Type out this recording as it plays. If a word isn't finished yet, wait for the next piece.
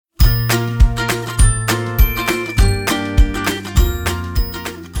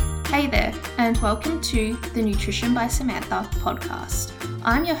and welcome to the Nutrition by Samantha podcast.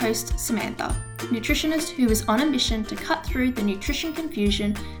 I'm your host, Samantha, nutritionist who is on a mission to cut through the nutrition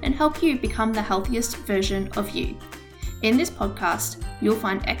confusion and help you become the healthiest version of you. In this podcast, you'll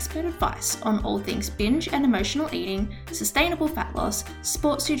find expert advice on all things binge and emotional eating, sustainable fat loss,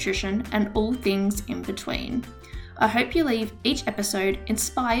 sports nutrition, and all things in between. I hope you leave each episode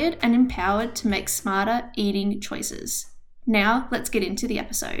inspired and empowered to make smarter eating choices. Now, let's get into the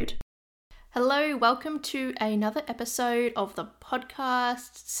episode. Hello, welcome to another episode of the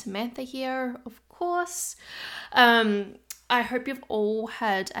podcast. Samantha here, of course. I hope you've all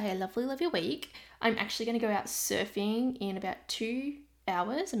had a lovely week. I'm actually going to go out surfing in about 2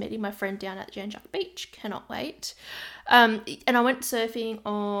 hours. I'm meeting my friend down at Jan Juc Beach. Cannot wait. And I went surfing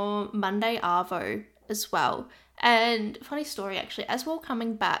on Monday Arvo as well. And funny story, actually, as we're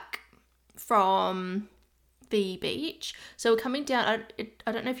coming back from the beach, so we're coming down,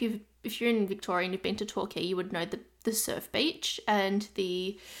 I don't know if you're in Victoria and you've been to Torquay, you would know the surf beach and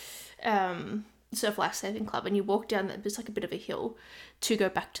the Surf Life Saving Club, and you walk down there's like a bit of a hill to go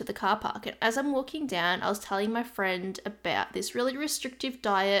back to the car park. And as I'm walking down, I was telling my friend about this really restrictive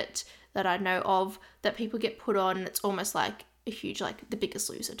diet that I know of that people get put on, and it's almost like a huge, like the Biggest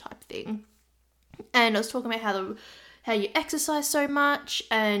Loser type thing. And I was talking about how you exercise so much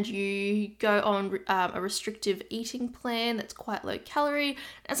and you go on a restrictive eating plan that's quite low calorie.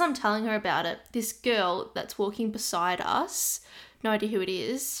 As I'm telling her about it, this girl that's walking beside us, no idea who it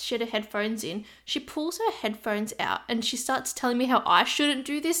is, she had her headphones in. She pulls her headphones out and she starts telling me how I shouldn't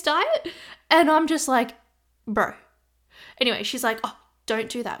do this diet. And I'm just like, bro. Anyway, she's like, oh, don't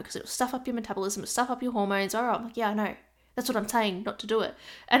do that because it'll stuff up your metabolism, it'll stuff up your hormones. All right, I'm like, yeah, I know. That's what I'm saying, not to do it.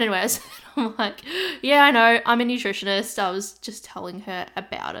 And anyways, I'm like, yeah, I know, I'm a nutritionist. I was just telling her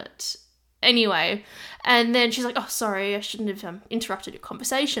about it. Anyway, and then she's like, oh, sorry, I shouldn't have interrupted your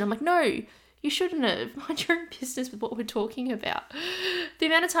conversation. I'm like, no, you shouldn't have. Mind your own business with what we're talking about. The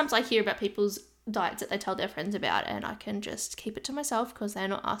amount of times I hear about people's diets that they tell their friends about, and I can just keep it to myself because they're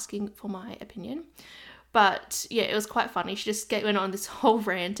not asking for my opinion. But yeah, it was quite funny. She just went on this whole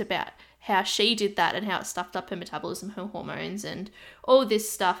rant about how she did that and how it stuffed up her metabolism, her hormones, and all this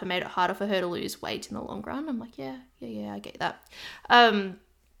stuff and made it harder for her to lose weight in the long run. I'm like, yeah, I get that.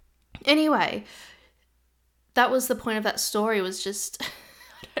 Anyway, that was the point of that story, was just,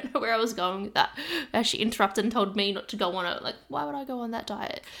 I don't know where I was going with that. She interrupted and told me not to go on it. Like, why would I go on that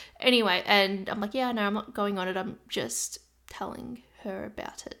diet? Anyway, and I'm like, yeah, no, I'm not going on it. I'm just telling her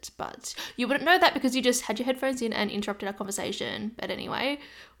about it. But you wouldn't know that because you just had your headphones in and interrupted our conversation. But anyway,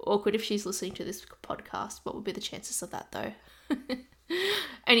 awkward if she's listening to this podcast. What would be the chances of that though?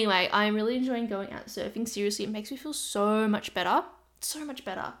 Anyway, I'm really enjoying going out surfing. Seriously, it makes me feel so much better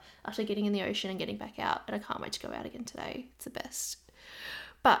after getting in the ocean and getting back out, and I can't wait to go out again today. It's the best.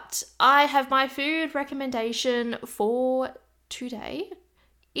 But I have my food recommendation for today.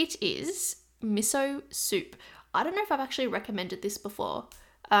 It is miso soup. I don't know if I've actually recommended this before.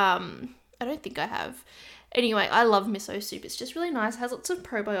 I don't think I have. Anyway, I love miso soup. It's just really nice. It has lots of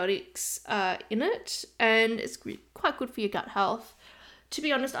probiotics in it, and it's quite good for your gut health. To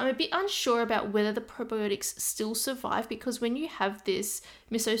be honest, I'm a bit unsure about whether the probiotics still survive, because when you have this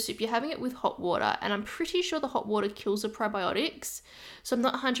miso soup, you're having it with hot water, and I'm pretty sure the hot water kills the probiotics. So I'm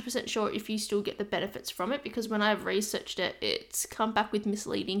not 100% sure if you still get the benefits from it, because when I've researched it, it's come back with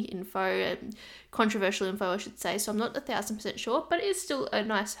misleading info and controversial info, I should say. So I'm not 1,000% sure, but it is still a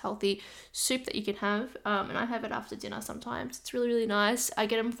nice, healthy soup that you can have. And I have it after dinner sometimes. It's really nice. I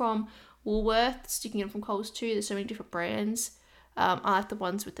get them from Woolworths. You can get them from Coles too. There's so many different brands. I like the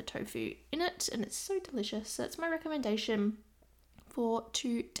ones with the tofu in it, and it's so delicious. So that's my recommendation for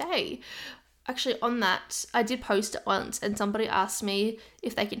today. Actually, on that, I did post it once, and somebody asked me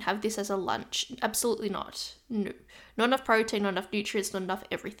if they can have this as a lunch. Absolutely not. No. Not enough protein, not enough nutrients, not enough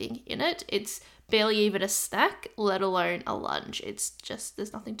everything in it. It's barely even a snack, let alone a lunch. It's just,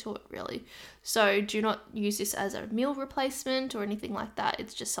 there's nothing to it really. So do not use this as a meal replacement or anything like that.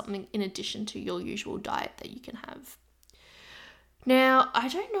 It's just something in addition to your usual diet that you can have. Now, I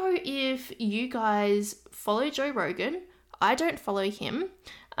don't know if you guys follow Joe Rogan. I don't follow him,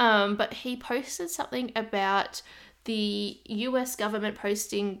 but he posted something about the US government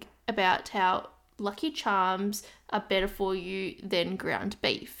posting about how Lucky Charms are better for you than ground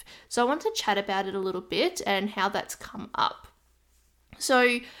beef. So I want to chat about it a little bit and how that's come up.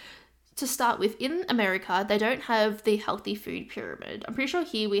 So to start with, in America, they don't have the healthy food pyramid. I'm pretty sure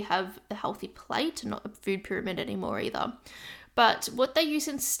here we have the healthy plate, not a food pyramid anymore either. But what they use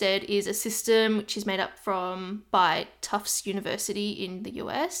instead is a system which is made up by Tufts University in the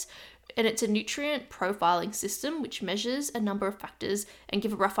US. and it's a nutrient profiling system which measures a number of factors and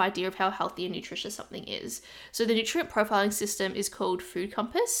give a rough idea of how healthy and nutritious something is. So the nutrient profiling system is called Food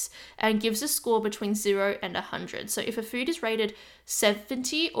Compass and gives a score between 0 and 100. So if a food is rated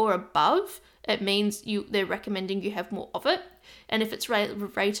 70 or above, it means they're recommending you have more of it. And if it's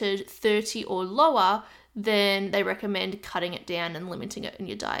rated 30 or lower, then they recommend cutting it down and limiting it in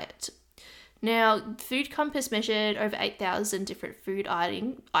your diet. Now, Food Compass measured over 8,000 different food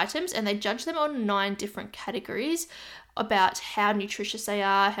items, and they judged them on 9 different categories about how nutritious they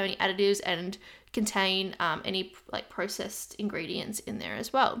are, how many additives, and contain any like processed ingredients in there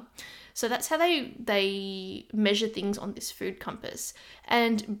as well. So that's how they measure things on this Food Compass.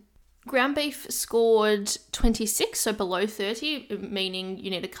 And ground beef scored 26, so below 30, meaning you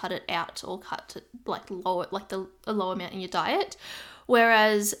need to cut it out or cut it a low amount in your diet.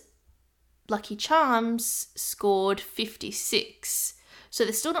 Whereas Lucky Charms scored 56. So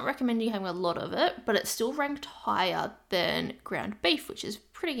they're still not recommending having a lot of it, but it's still ranked higher than ground beef, which is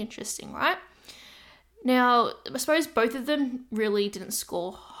pretty interesting, right? Now, I suppose both of them really didn't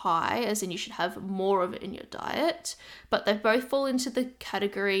score high, as in you should have more of it in your diet, but they both fall into the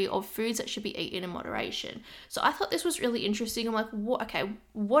category of foods that should be eaten in moderation. So I thought this was really interesting. I'm like,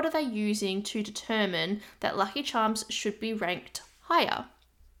 what are they using to determine that Lucky Charms should be ranked higher?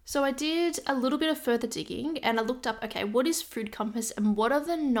 So I did a little bit of further digging and I looked up, what is Food Compass and what are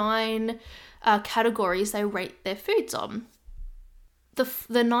the 9 categories they rate their foods on?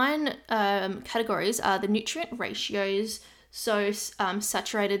 The 9 categories are the nutrient ratios, so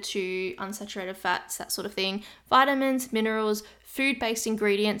saturated to unsaturated fats, that sort of thing, vitamins, minerals, food-based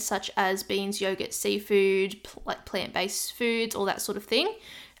ingredients such as beans, yogurt, seafood, like plant-based foods, all that sort of thing,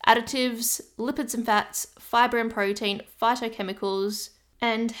 additives, lipids and fats, fiber and protein, phytochemicals,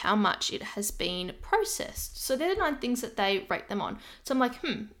 and how much it has been processed. So they're the 9 things that they rate them on. So I'm like,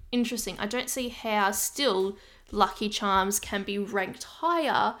 interesting. I don't see how still Lucky Charms can be ranked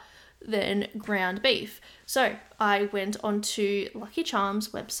higher than ground beef. So I went onto Lucky Charms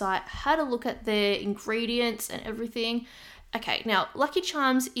website, had a look at their ingredients and everything. Okay, now Lucky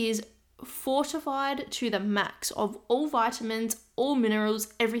Charms is fortified to the max of all vitamins, all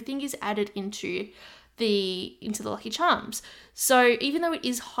minerals, everything is added into the Lucky Charms. So even though it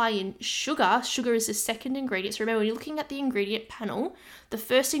is high in sugar is the second ingredient. So remember, when you're looking at the ingredient panel, the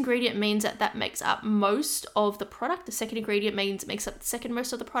first ingredient means that makes up most of the product. The second ingredient makes up the second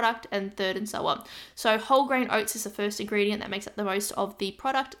most of the product, and third and so on. So whole grain oats is the first ingredient that makes up the most of the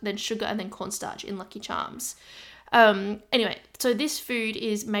product, then sugar, and then cornstarch in Lucky Charms. Anyway, so this food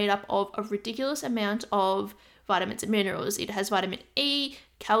is made up of a ridiculous amount of vitamins and minerals. It has vitamin E,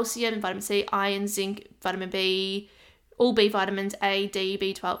 calcium, vitamin C, iron, zinc, vitamin B, all B vitamins, A, D,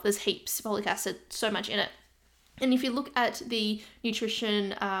 B12. There's heaps, folic acid, so much in it. And if you look at the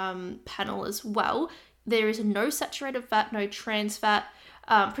nutrition panel as well, there is no saturated fat, no trans fat,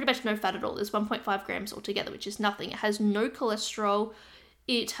 pretty much no fat at all. There's 1.5 grams altogether, which is nothing. It has no cholesterol.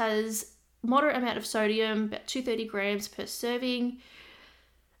 It has moderate amount of sodium, about 230 grams per serving.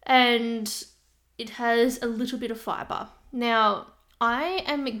 And it has a little bit of fiber. Now, I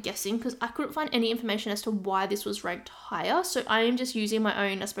am guessing because I couldn't find any information as to why this was ranked higher. So I am just using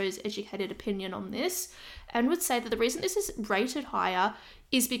my own, I suppose, educated opinion on this, and would say that the reason this is rated higher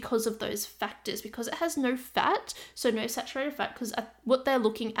is because of those factors, because it has no fat, so no saturated fat, because what they're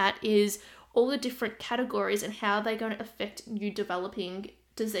looking at is all the different categories and how they're going to affect you developing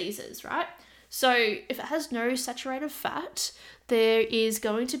diseases, right? So if it has no saturated fat, there is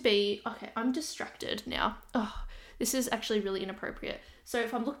going to be, I'm distracted now. Oh, this is actually really inappropriate. So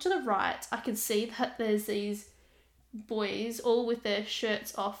if I look to the right, I can see that there's these boys all with their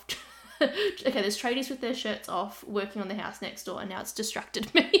shirts off. There's tradies with their shirts off working on the house next door, and now it's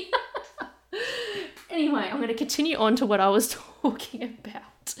distracted me. Anyway, I'm going to continue on to what I was talking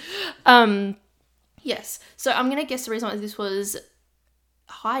about. Yes, so I'm going to guess the reason why this was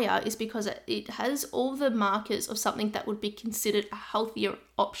higher is because it has all the markers of something that would be considered a healthier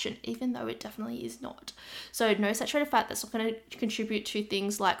option, even though it definitely is not. So no saturated fat, that's not going to contribute to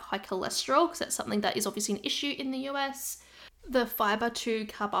things like high cholesterol, because that's something that is obviously an issue in the US. The fiber to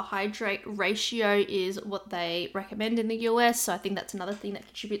carbohydrate ratio is what they recommend in the US, so I think that's another thing that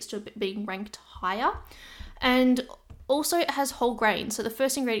contributes to it being ranked higher. And also it has whole grain, so the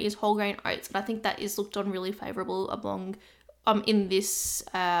first ingredient is whole grain oats, and I think that is looked on really favourable among in this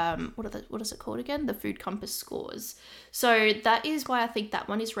what is it called again? The Food Compass scores. So that is why I think that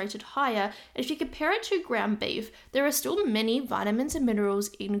one is rated higher. And if you compare it to ground beef, there are still many vitamins and minerals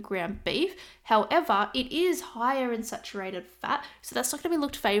in ground beef. However, it is higher in saturated fat, so that's not going to be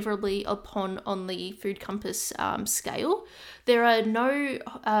looked favorably upon on the Food Compass scale. There are no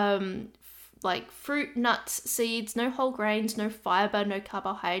like fruit, nuts, seeds, no whole grains, no fiber, no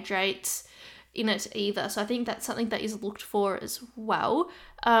carbohydrates in it either. So I think that's something that is looked for as well.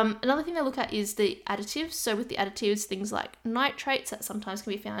 Another thing they look at is the additives. So with the additives, things like nitrates that sometimes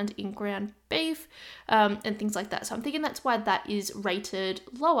can be found in ground beef and things like that. So I'm thinking that's why that is rated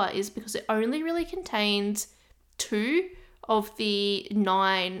lower, is because it only really contains 2 of the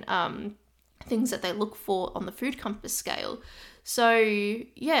 9 things that they look for on the Food Compass scale. So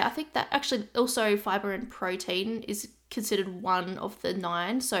yeah, I think that actually also fiber and protein is considered 1 of the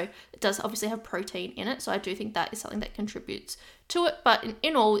 9. So it does obviously have protein in it. So I do think that is something that contributes to it. But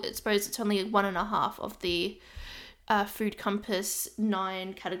in all, I suppose it's only 1.5 of the Food Compass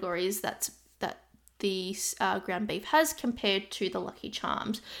 9 categories that the ground beef has compared to the Lucky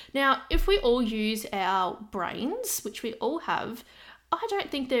Charms. Now, if we all use our brains, which we all have, I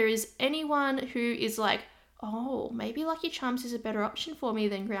don't think there is anyone who is like, oh, maybe Lucky Charms is a better option for me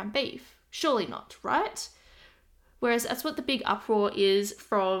than ground beef. Surely not, right? Whereas that's what the big uproar is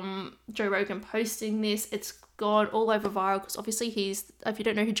from Joe Rogan posting this. It's gone all over viral because obviously if you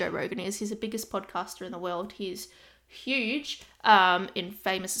don't know who Joe Rogan is, he's the biggest podcaster in the world. He's huge and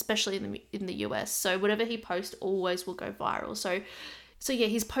famous, especially in the US. So whatever he posts always will go viral. So yeah,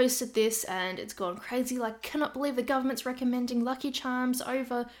 he's posted this and it's gone crazy. Like, cannot believe the government's recommending Lucky Charms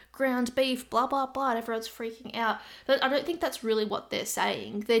over ground beef, blah, blah, blah. And everyone's freaking out. But I don't think that's really what they're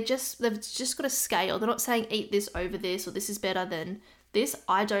saying. They've just got a scale. They're not saying eat this over this or this is better than this.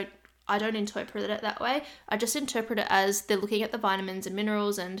 I don't interpret it that way. I just interpret it as they're looking at the vitamins and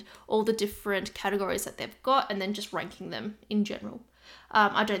minerals and all the different categories that they've got and then just ranking them in general.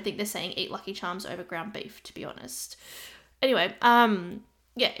 I don't think they're saying eat Lucky Charms over ground beef, to be honest. Anyway,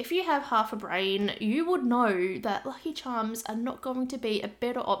 yeah, if you have half a brain, you would know that Lucky Charms are not going to be a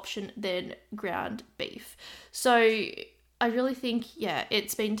better option than ground beef. So I really think, yeah,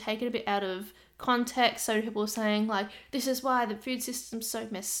 it's been taken a bit out of context. So people are saying, like, this is why the food system's so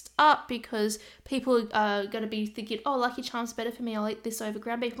messed up, because people are going to be thinking, oh, Lucky Charms is better for me, I'll eat this over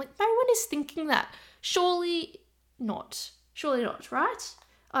ground beef. I'm like, no one is thinking that. Surely not, right?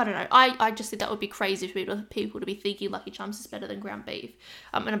 I don't know. I just think that would be crazy for people to be thinking Lucky Charms is better than ground beef.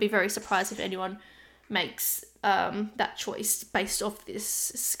 And I'd be very surprised if anyone makes that choice based off this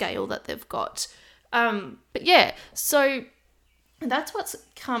scale that they've got. But yeah, so that's what's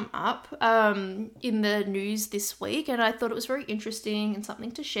come up in the news this week. And I thought it was very interesting and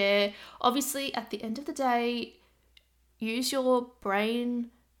something to share. Obviously, at the end of the day, use your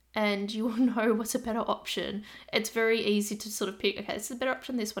brain and you will know what's a better option. It's very easy to sort of pick, okay, this is a better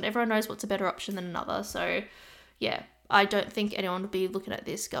option, this one. Everyone knows what's a better option than another. So yeah, I don't think anyone would be looking at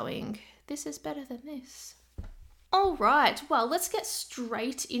this going, this is better than this. All right, well, let's get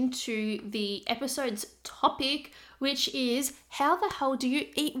straight into the episode's topic, which is how the hell do you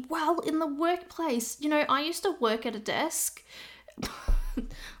eat well in the workplace? You know, I used to work at a desk.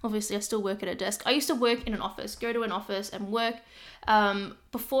 Obviously, I still work at a desk. I used to work in an office, go to an office and work.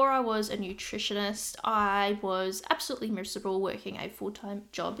 Before I was a nutritionist, I was absolutely miserable working a full-time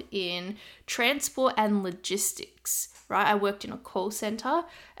job in transport and logistics, right? I worked in a call center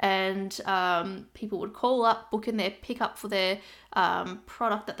and people would call up, book in their pickup for their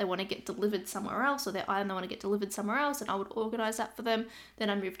product that they want to get delivered somewhere else, or their item they want to get delivered somewhere else, and I would organize that for them. Then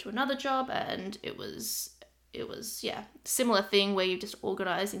I moved to another job and it was similar thing where you're just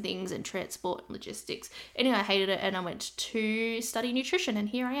organizing things and transport and logistics. Anyway, I hated it and I went to study nutrition and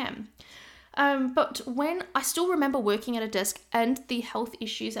here I am. But when I still remember working at a desk and the health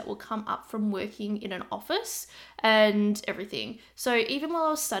issues that will come up from working in an office and everything. So even while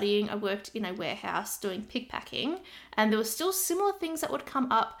I was studying, I worked in a warehouse doing pick packing, and there were still similar things that would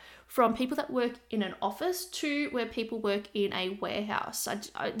come up from people that work in an office to where people work in a warehouse.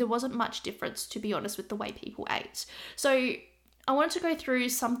 There wasn't much difference, to be honest, with the way people ate. So I wanted to go through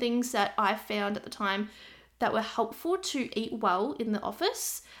some things that I found at the time that were helpful to eat well in the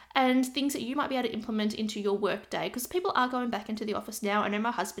office, and things that you might be able to implement into your work day, because people are going back into the office now. I know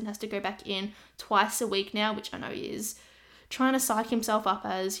my husband has to go back in twice a week now, which I know he is trying to psych himself up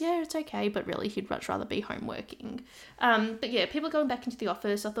as, yeah, it's okay, but really he'd much rather be home working. But yeah, people going back into the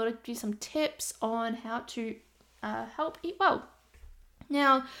office, I thought I'd give you some tips on how to help eat well.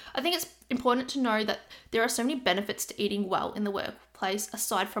 Now, I think it's important to know that there are so many benefits to eating well in the workplace. place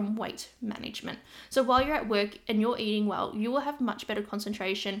aside from weight management. So while you're at work and you're eating well, you will have much better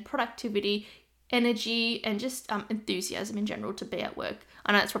concentration, productivity, energy, and just enthusiasm in general to be at work.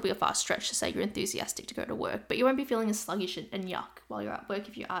 I know it's probably a fast stretch to say you're enthusiastic to go to work, but you won't be feeling as sluggish and yuck while you're at work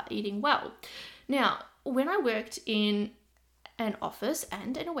if you are eating well. Now, when I worked in an office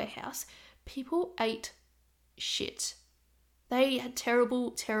and in a warehouse, people ate shit. They had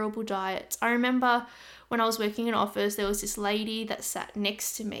terrible, terrible diets. I remember when I was working in an office, there was this lady that sat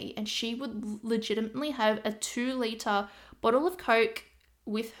next to me, and she would legitimately have a 2-liter bottle of Coke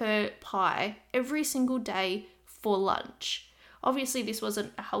with her pie every single day for lunch. Obviously, this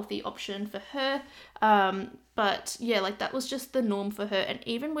wasn't a healthy option for her, but yeah, like that was just the norm for her. And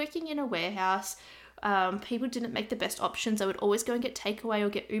even working in a warehouse, people didn't make the best options. They would always go and get takeaway or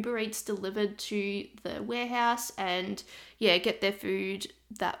get Uber Eats delivered to the warehouse and yeah, get their food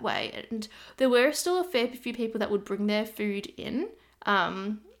that way. And there were still a fair few people that would bring their food in.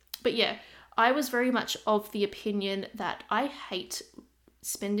 But yeah, I was very much of the opinion that I hate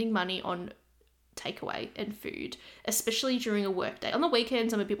spending money on takeaway and food, especially during a work day. On the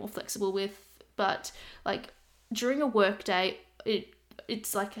weekends, I'm a bit more flexible with, but like during a work day,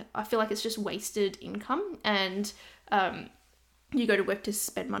 it's like, I feel like it's just wasted income, and you go to work to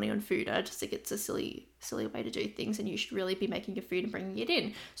spend money on food. I just think it's a silly way to do things, and you should really be making your food and bringing it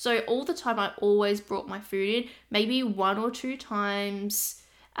in. So all the time, I always brought my food in. Maybe 1 or 2 times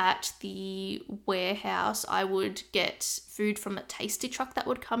at the warehouse, I would get food from a tasty truck that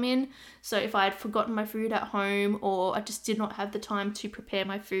would come in. So if I had forgotten my food at home, or I just did not have the time to prepare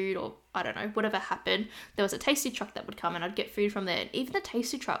my food, or I don't know, whatever happened, there was a tasty truck that would come and I'd get food from there. And even the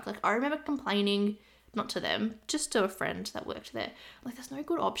tasty truck, like I remember complaining, not to them, just to a friend that worked there, like there's no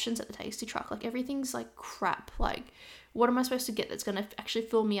good options at the tasty truck. Like everything's like crap. Like what am I supposed to get that's going to actually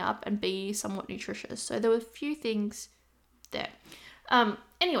fill me up and be somewhat nutritious? So there were a few things there.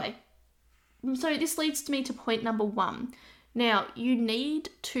 Anyway, so this leads me to point number 1. Now, you need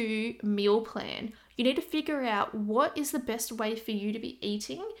to meal plan. You need to figure out what is the best way for you to be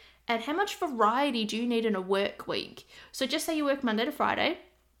eating and how much variety do you need in a work week. So just say you work Monday to Friday.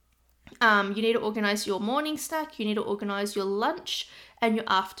 You need to organize your morning snack, you need to organize your lunch and your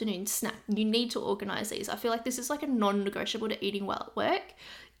afternoon snack. You need to organize these. I feel like this is like a non-negotiable to eating well at work.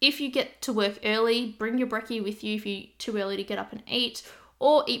 If you get to work early, bring your brekkie with you if you're too early to get up and eat,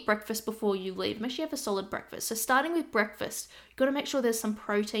 or eat breakfast before you leave. Make sure you have a solid breakfast. So starting with breakfast, you've got to make sure there's some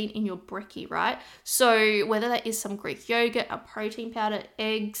protein in your brekkie, right? So whether that is some Greek yogurt, a protein powder,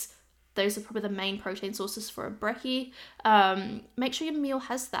 eggs, those are probably the main protein sources for a brekkie. Make sure your meal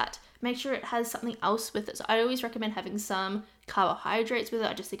has that. Make sure it has something else with it. So I always recommend having some carbohydrates with it.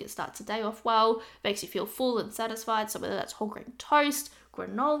 I just think it starts the day off well, makes you feel full and satisfied. So whether that's whole grain toast,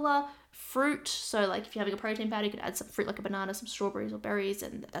 granola, fruit. So like if you're having a protein powder, you could add some fruit like a banana, some strawberries or berries,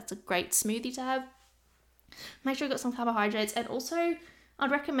 and that's a great smoothie to have. Make sure you've got some carbohydrates, and also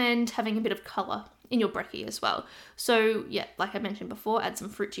I'd recommend having a bit of colour in your brekkie as well. So yeah, like I mentioned before, add some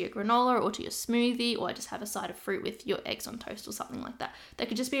fruit to your granola or to your smoothie, or just have a side of fruit with your eggs on toast or something like that. That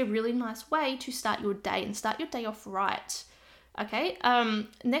could just be a really nice way to start your day and start your day off right. Okay,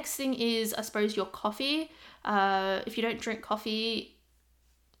 next thing is, I suppose, your coffee. If you don't drink coffee,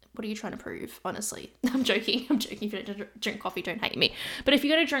 what are you trying to prove? Honestly, I'm joking. If you don't drink coffee, don't hate me. But if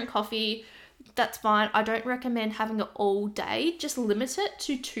you're going to drink coffee, that's fine. I don't recommend having it all day. Just limit it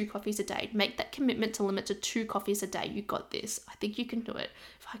to 2 coffees a day. Make that commitment to limit to 2 coffees a day. You got this. I think you can do it.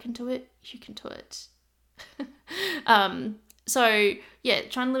 If I can do it, you can do it. So yeah,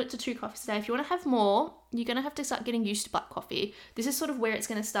 try and limit to 2 coffees a day. If you want to have more, you're going to have to start getting used to black coffee. This is sort of where it's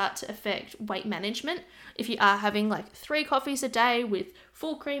going to start to affect weight management. If you are having like 3 coffees a day with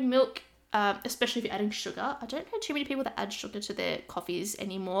full cream milk, especially if you're adding sugar. I don't know too many people that add sugar to their coffees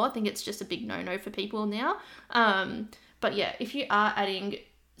anymore. I think it's just a big no-no for people now. But yeah, if you are adding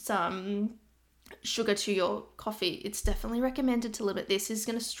some sugar to your coffee, it's definitely recommended to limit this. This is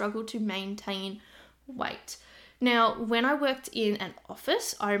going to struggle to maintain weight. Now, when I worked in an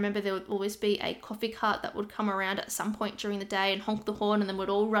office, I remember there would always be a coffee cart that would come around at some point during the day and honk the horn, and then we'd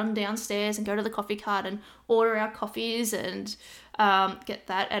all run downstairs and go to the coffee cart and order our coffees and get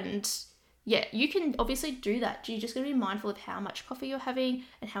that. And yeah, you can obviously do that. You're just going to be mindful of how much coffee you're having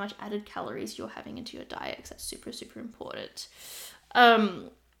and how much added calories you're having into your diet, because that's super, super important.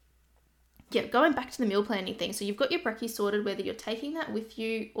 Yeah, going back to the meal planning thing. So you've got your brekkie sorted, whether you're taking that with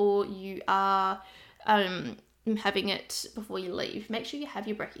you or you are having it before you leave. Make sure you have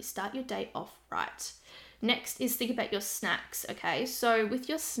your brekkie. Start your day off right. Next is think about your snacks, okay? So with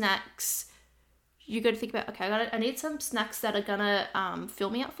your snacks, you got to think about, okay, I need some snacks that are gonna fill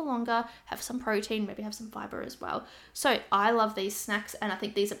me up for longer, have some protein, maybe have some fiber as well. So I love these snacks, and I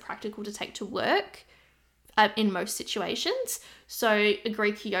think these are practical to take to work in most situations. So a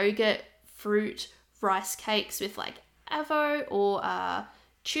Greek yogurt, fruit, rice cakes with like avo or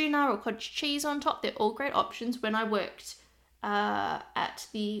tuna or cottage cheese on top. They're all great options. When I worked at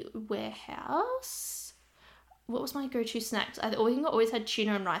the warehouse, what was my go-to snacks? I always had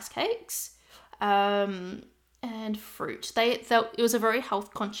tuna and rice cakes, and fruit. It was a very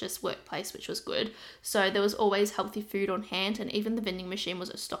health conscious workplace, which was good. So there was always healthy food on hand, and even the vending machine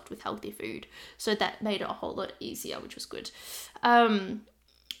was stocked with healthy food. So that made it a whole lot easier, which was good.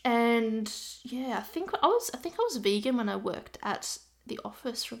 And yeah, I think I was vegan when I worked at the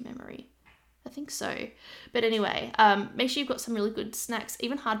office from memory. I think so. But anyway, make sure you've got some really good snacks.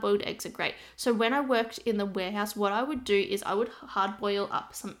 Even hard-boiled eggs are great. So when I worked in the warehouse, what I would do is I would hard-boil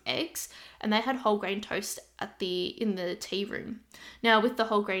up some eggs, and they had whole grain toast in the tea room. Now with the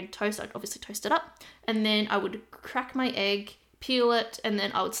whole grain toast, I'd obviously toast it up, and then I would crack my egg, peel it, and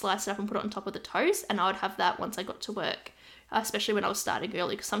then I would slice it up and put it on top of the toast, and I would have that once I got to work, especially when I was starting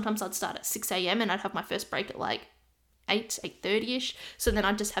early, because sometimes I'd start at 6 a.m. and I'd have my first break at like 8:30ish. So then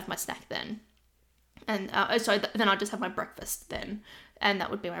I'd just have my snack then. And then I'd just have my breakfast then, and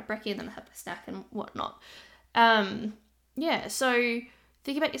that would be my brekkie, and then I'd have my snack and whatnot. Yeah, so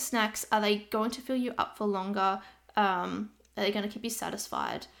think about your snacks. Are they going to fill you up for longer? Are they going to keep you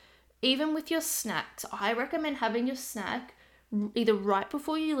satisfied? Even with your snacks, I recommend having your snack either right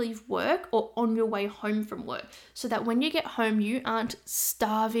before you leave work or on your way home from work, so that when you get home, you aren't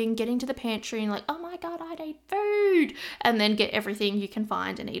starving, getting to the pantry and like, oh my God, I need food, and then get everything you can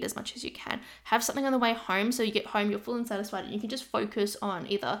find and eat as much as you can. Have something on the way home, so you get home, you're full and satisfied, and you can just focus on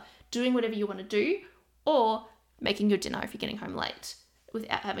either doing whatever you want to do or making your dinner if you're getting home late,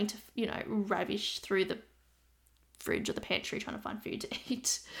 without having to, ravish through the fridge or the pantry trying to find food to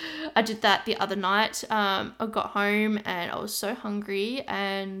eat. I did that the other night. I got home and I was so hungry,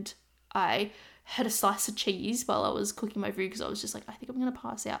 and I had a slice of cheese while I was cooking my food because I was just like, I think I'm going to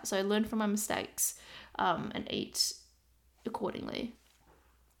pass out. So I learned from my mistakes and eat accordingly.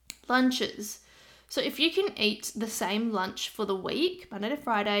 Lunches. So if you can eat the same lunch for the week, Monday to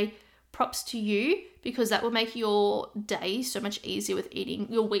Friday, props to you, because that will make your day so much easier with eating,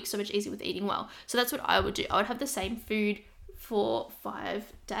 your week so much easier with eating well. So that's what I would do. I would have the same food for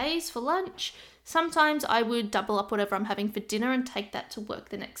 5 days for lunch. Sometimes I would double up whatever I'm having for dinner and take that to work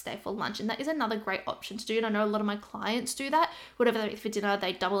the next day for lunch. And that is another great option to do. And I know a lot of my clients do that. Whatever they eat for dinner,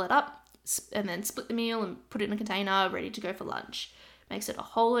 they double it up and then split the meal and put it in a container ready to go for lunch. Makes it a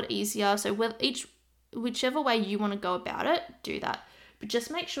whole lot easier. So whichever way you want to go about it, do that. But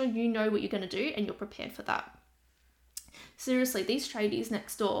just make sure you know what you're going to do and you're prepared for that. Seriously, these tradies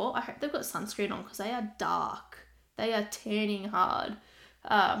next door, I hope they've got sunscreen on because they are dark. They are tanning hard.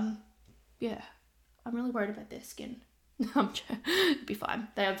 Yeah, I'm really worried about their skin. It'll be fine.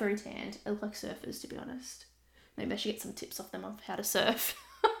 They are very tanned. They look like surfers, to be honest. Maybe I should get some tips off them on how to surf.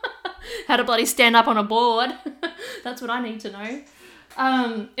 How to bloody stand up on a board. That's what I need to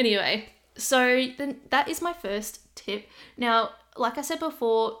know. Anyway, so then that is my first tip. Now, like I said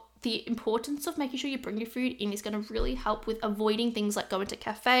before, the importance of making sure you bring your food in is going to really help with avoiding things like going to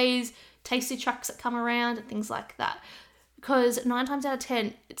cafes, tasty trucks that come around and things like that. Because 9 times out of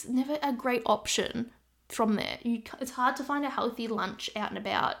 10, it's never a great option from there. It's hard to find a healthy lunch out and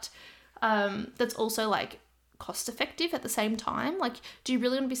about that's also like cost effective at the same time. Like, do you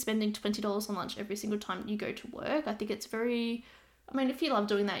really want to be spending $20 on lunch every single time you go to work? I think it's if you love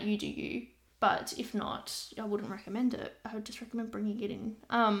doing that, you do you. But if not, I wouldn't recommend it. I would just recommend bringing it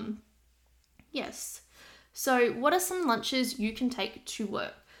in. Yes. So what are some lunches you can take to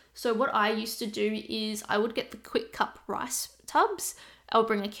work? So what I used to do is I would get the quick cup rice tubs. I would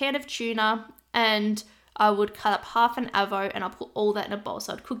bring a can of tuna, and I would cut up half an avo, and I'll put all that in a bowl.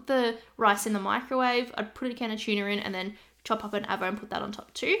 So I'd cook the rice in the microwave, I'd put a can of tuna in, and then chop up an avo and put that on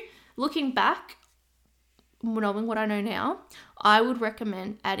top too. Looking back, knowing what I know now, I would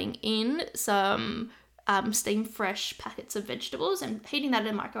recommend adding in some steam fresh packets of vegetables and heating that in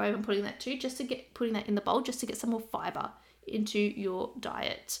the microwave and putting that in the bowl just to get some more fiber into your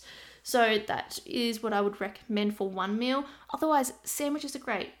diet. So that is what I would recommend for one meal. Otherwise, sandwiches are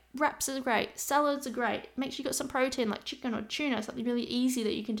great, wraps are great, salads are great. Make sure you got some protein like chicken or tuna, something really easy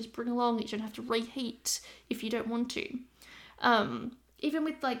that you can just bring along that you don't have to reheat if you don't want to. Even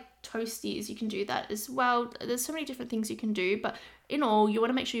with like toasties, you can do that as well. There's so many different things you can do, but in all, you want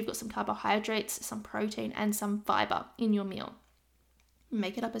to make sure you've got some carbohydrates, some protein, and some fiber in your meal.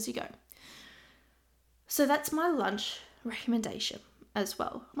 Make it up as you go. So that's my lunch recommendation. as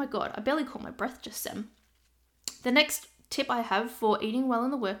well. Oh my God, I barely caught my breath just then. The next tip I have for eating well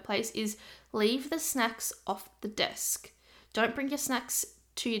in the workplace is leave the snacks off the desk. Don't bring your snacks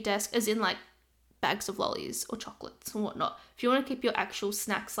to your desk, as in like bags of lollies or chocolates and whatnot. If you want to keep your actual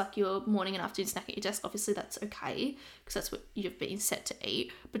snacks, like your morning and afternoon snack at your desk, obviously that's okay, because that's what you've been set to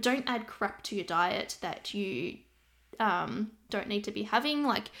eat. But don't add crap to your diet that you don't need to be having.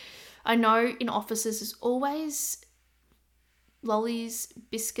 Like, I know in offices there's always lollies,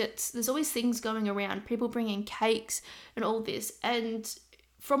 biscuits, there's always things going around, people bringing cakes and all this. And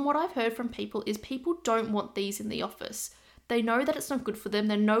from what I've heard from people is people don't want these in the office. They know that it's not good for them.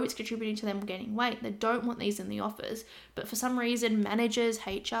 They know it's contributing to them gaining weight. They don't want these in the office. But for some reason, managers,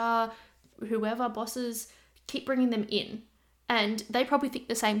 HR, whoever, bosses, keep bringing them in. And they probably think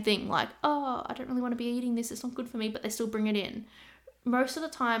the same thing, like, oh, I don't really want to be eating this. It's not good for me, but they still bring it in. Most of the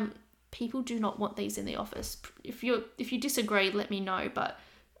time, people do not want these in the office. If you disagree, let me know. But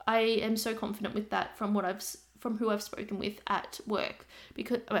I am so confident with that from who I've spoken with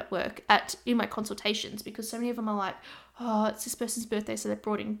in my consultations, because so many of them are like, oh, it's this person's birthday, so they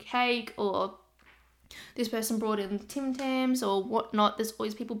brought in cake, or this person brought in Tim Tams or whatnot. There's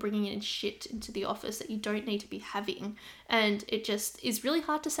always people bringing in shit into the office that you don't need to be having, and it just is really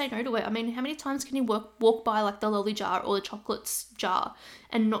hard to say no to it. I mean, how many times can you walk by like the lolly jar or the chocolates jar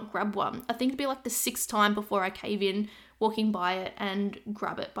and not grab one? I think it'd be like the 6th time before I cave in walking by it and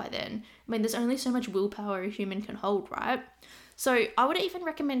grab it by then. I mean, there's only so much willpower a human can hold, right? So I would even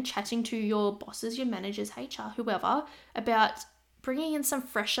recommend chatting to your bosses, your managers, HR, whoever, about bringing in some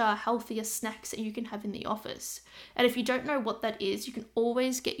fresher, healthier snacks that you can have in the office. And if you don't know what that is, you can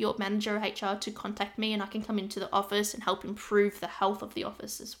always get your manager or HR to contact me, and I can come into the office and help improve the health of the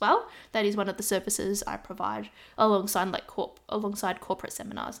office as well. That is one of the services I provide alongside corporate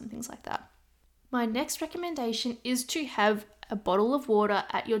seminars and things like that. My next recommendation is to have a bottle of water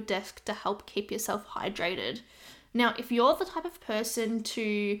at your desk to help keep yourself hydrated. Now, if you're the type of person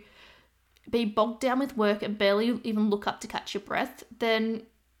to be bogged down with work and barely even look up to catch your breath, then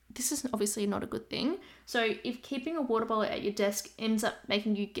this is obviously not a good thing. So if keeping a water bottle at your desk ends up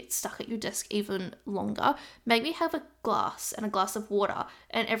making you get stuck at your desk even longer, maybe have a glass and a glass of water.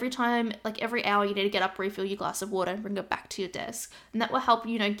 And every hour you need to get up, refill your glass of water and bring it back to your desk. And that will help,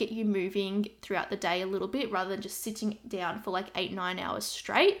 get you moving throughout the day a little bit, rather than just sitting down for like 8-9 hours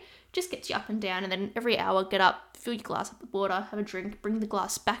straight. Just gets you up and down, and then every hour get up, fill your glass up with water, have a drink, bring the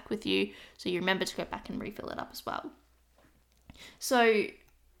glass back with you so you remember to go back and refill it up as well. So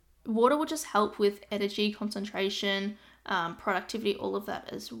water will just help with energy, concentration, productivity, all of that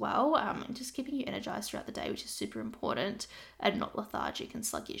as well, and just keeping you energized throughout the day, which is super important, and not lethargic and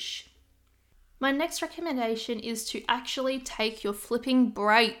sluggish. My next recommendation is to actually take your flipping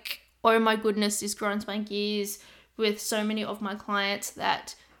break. Oh my goodness, this grinds my gears with so many of my clients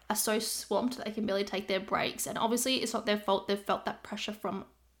that are so swamped that they can barely take their breaks. And obviously it's not their fault. They've felt that pressure from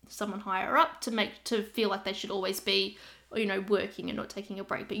someone higher up to feel like they should always be, working and not taking a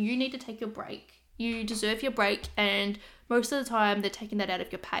break. But you need to take your break. You deserve your break, and most of the time they're taking that out of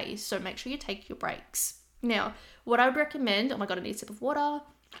your pay. So make sure you take your breaks. Now, what I would recommend, oh my God, I need a sip of water.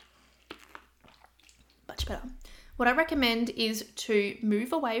 Much better. What I recommend is to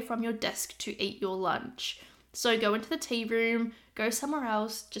move away from your desk to eat your lunch. So go into the tea room, go somewhere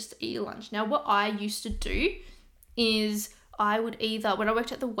else just to eat your lunch. Now, what I used to do is I would either, when I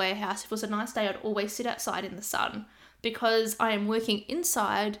worked at the warehouse, if it was a nice day, I'd always sit outside in the sun. Because I am working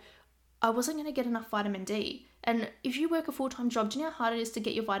inside, I wasn't going to get enough vitamin D. And if you work a full-time job, do you know how hard it is to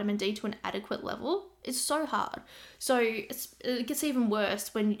get your vitamin D to an adequate level? It's so hard. So it gets even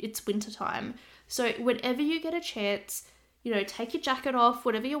worse when it's winter time. So whenever you get a chance, take your jacket off,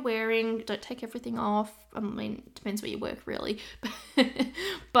 whatever you're wearing. Don't take everything off. I mean, it depends where you work, really.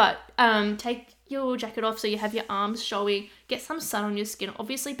 But take your jacket off so you have your arms showing. Get some sun on your skin.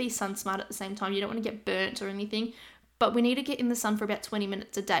 Obviously, be sun smart at the same time. You don't want to get burnt or anything. But we need to get in the sun for about 20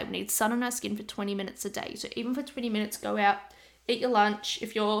 minutes a day. We need sun on our skin for 20 minutes a day. So even for 20 minutes, go out, eat your lunch.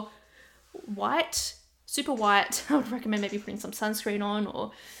 If you're white, super white, I would recommend maybe putting some sunscreen on,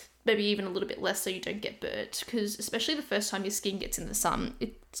 or maybe even a little bit less so you don't get burnt, because especially the first time your skin gets in the sun,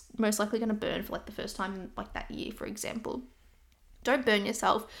 it's most likely going to burn for like the first time in like that year, for example. Don't burn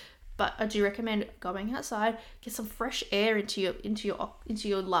yourself, but I do recommend going outside, get some fresh air into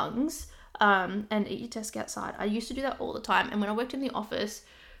your lungs, and eat your desk outside. I used to do that all the time, and when I worked in the office,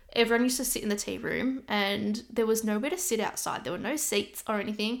 everyone used to sit in the tea room, and there was nowhere to sit outside. There were no seats or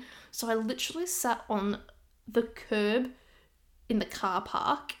anything, so I literally sat on the curb in the car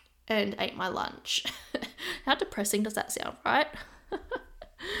park and ate my lunch. How depressing does that sound, right?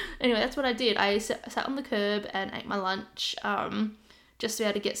 Anyway, that's what I did. I sat on the curb and ate my lunch. just to be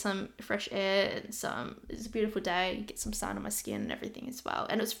able to get some fresh air and it's a beautiful day, get some sun on my skin and everything as well.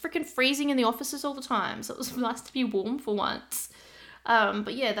 And it was freaking freezing in the offices all the time, so it was nice to be warm for once.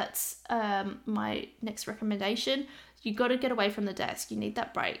 But yeah, that's my next recommendation. You got to get away from the desk. You need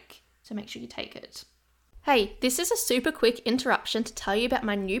that break, so make sure you take it. Hey, this is a super quick interruption to tell you about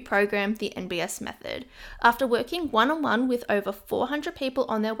my new program, the NBS Method. After working one-on-one with over 400 people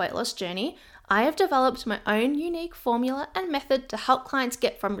on their weight loss journey, I have developed my own unique formula and method to help clients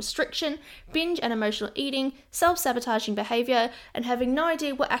get from restriction, binge and emotional eating, self-sabotaging behavior, and having no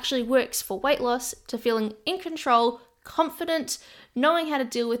idea what actually works for weight loss to feeling in control, confident, knowing how to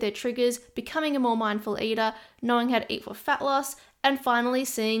deal with their triggers, becoming a more mindful eater, knowing how to eat for fat loss, and finally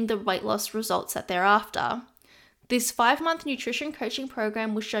seeing the weight loss results that they're after. This 5-month nutrition coaching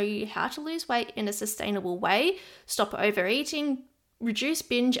program will show you how to lose weight in a sustainable way, stop overeating, reduce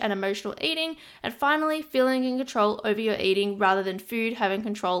binge and emotional eating, and finally feeling in control over your eating rather than food having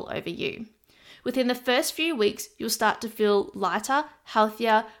control over you. Within the first few weeks, you'll start to feel lighter,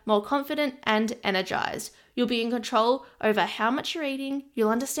 healthier, more confident, and energized. You'll be in control over how much you're eating, you'll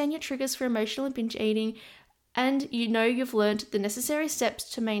understand your triggers for emotional and binge eating, and you know you've learned the necessary steps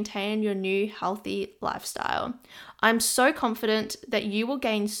to maintain your new healthy lifestyle. I'm so confident that you will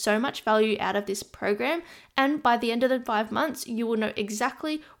gain so much value out of this program, and by the end of the 5 months, you will know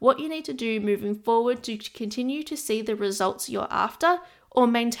exactly what you need to do moving forward to continue to see the results you're after or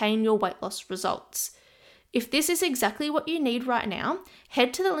maintain your weight loss results. If this is exactly what you need right now,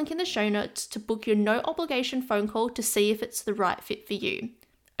 head to the link in the show notes to book your no obligation phone call to see if it's the right fit for you.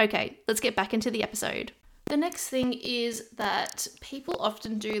 Okay, let's get back into the episode. The next thing is that people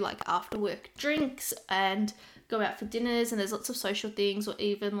often do like after work drinks and go out for dinners, and there's lots of social things or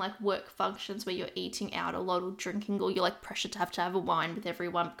even like work functions where you're eating out a lot or drinking, or you're like pressured to have a wine with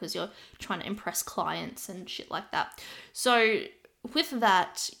everyone because you're trying to impress clients and shit like that. So with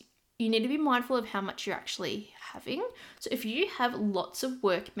that, you need to be mindful of how much you're actually having. So if you have lots of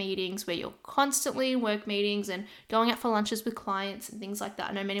work meetings where you're constantly in work meetings and going out for lunches with clients and things like that,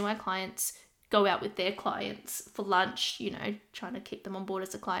 I know many of my clients go out with their clients for lunch, you know, trying to keep them on board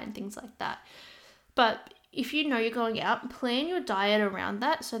as a client and things like that. But if you know you're going out, plan your diet around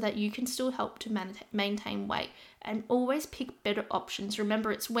that so that you can still help to maintain weight, and always pick better options.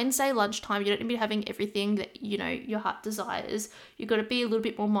 Remember, it's Wednesday lunchtime. You don't need to be having everything that, you know, your heart desires. You've got to be a little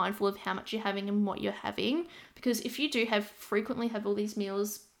bit more mindful of how much you're having and what you're having, because if you do frequently have all these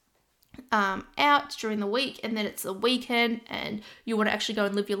meals out during the week, and then it's the weekend and you want to actually go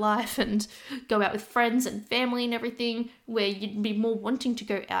and live your life and go out with friends and family and everything, where you'd be more wanting to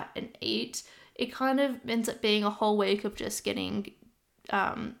go out and eat, it kind of ends up being a whole week of just getting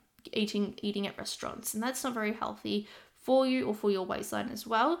eating at restaurants, and that's not very healthy for you or for your waistline as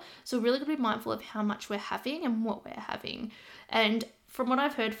well. So really got to be mindful of how much we're having and what we're having. And from what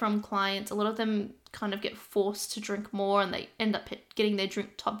I've heard from clients, a lot of them kind of get forced to drink more, and they end up getting their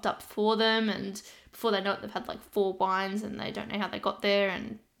drink topped up for them, and before they know it, they've had like 4 wines and they don't know how they got there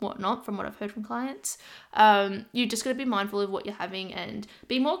and whatnot, from what I've heard from clients. You just got to be mindful of what you're having and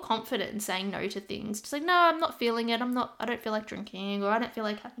be more confident in saying no to things. Just like, no, I'm not feeling it. I don't feel like drinking, or I don't feel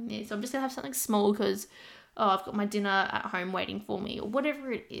like having this. I'm just gonna have something small because, I've got my dinner at home waiting for me, or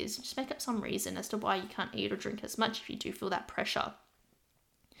whatever it is. Just make up some reason as to why you can't eat or drink as much if you do feel that pressure.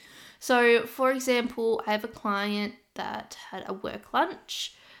 So, for example, I have a client that had a work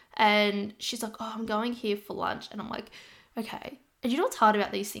lunch, and she's like, I'm going here for lunch. And I'm like, okay. And you know what's hard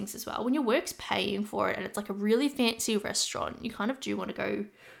about these things as well? When your work's paying for it and it's like a really fancy restaurant, you kind of do want to go,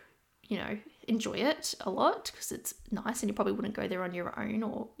 you know, enjoy it a lot because it's nice, and you probably wouldn't go there on your own,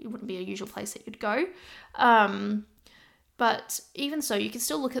 or it wouldn't be a usual place that you'd go. But even so, you can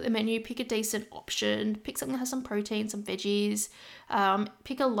still look at the menu, pick a decent option, pick something that has some protein, some veggies,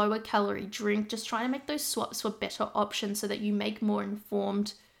 pick a lower calorie drink. Just try to make those swaps for better options so that you make more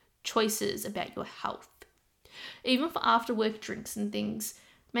informed choices about your health. Even for after work drinks and things,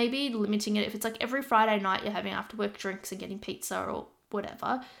 maybe limiting it. If it's like every Friday night you're having after work drinks and getting pizza or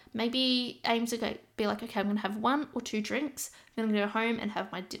whatever, maybe aim to be like, okay, I'm going to have 1 or 2 drinks. I'm going to go home and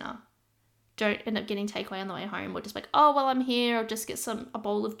have my dinner. Don't end up getting takeaway on the way home, or just like, while I'm here, I'll just get a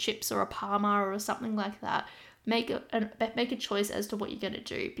bowl of chips or a Parma or something like that. Make a choice as to what you're going to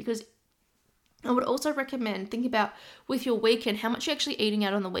do, because I would also recommend think about with your weekend how much you're actually eating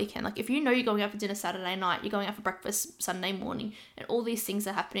out on the weekend. Like if you know you're going out for dinner Saturday night, you're going out for breakfast Sunday morning, and all these things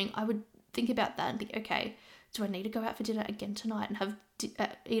are happening, I would think about that and think, okay, do I need to go out for dinner again tonight and have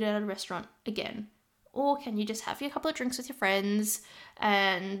eat at a restaurant again? Or can you just have a couple of drinks with your friends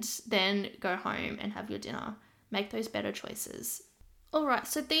and then go home and have your dinner? Make those better choices. All right,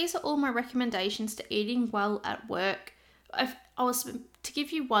 so these are all my recommendations to eating well at work. I was to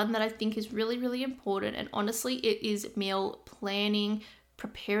give you one that I think is really, really important, and honestly, it is meal planning,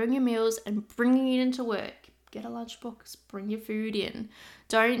 preparing your meals and bringing it into work. Get a lunchbox, bring your food in.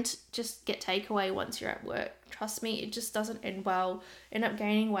 Don't just get takeaway once you're at work. Trust me, it just doesn't end well. End up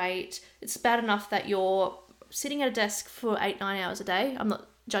gaining weight. It's bad enough that you're sitting at a desk for 8-9 hours a day. I'm not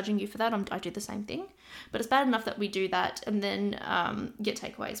judging you for that. I do the same thing. But it's bad enough that we do that and then get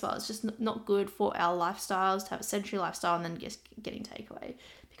takeaway as well. It's just not good for our lifestyles to have a sedentary lifestyle and then just getting takeaway.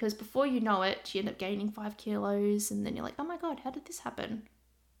 Because before you know it, you end up gaining 5 kilos and then you're like, oh my God, how did this happen?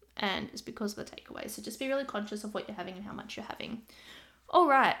 And it's because of the takeaway. So just be really conscious of what you're having and how much you're having. All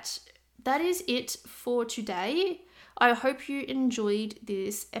right, that is it for today. I hope you enjoyed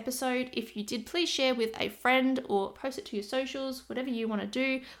this episode. If you did, please share with a friend or post it to your socials, whatever you want to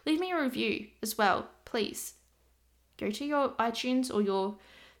do. Leave me a review as well, please. Go to your iTunes or your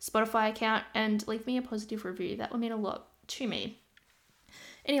Spotify account and leave me a positive review. That will mean a lot to me.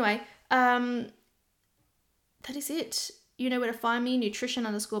 Anyway, that is it. You know where to find me,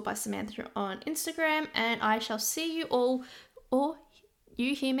 nutrition_by_Samantha on Instagram, and I shall see you all, or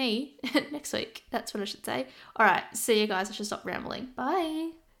you hear me next week. That's what I should say. All right, see you guys. I should stop rambling.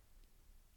 Bye.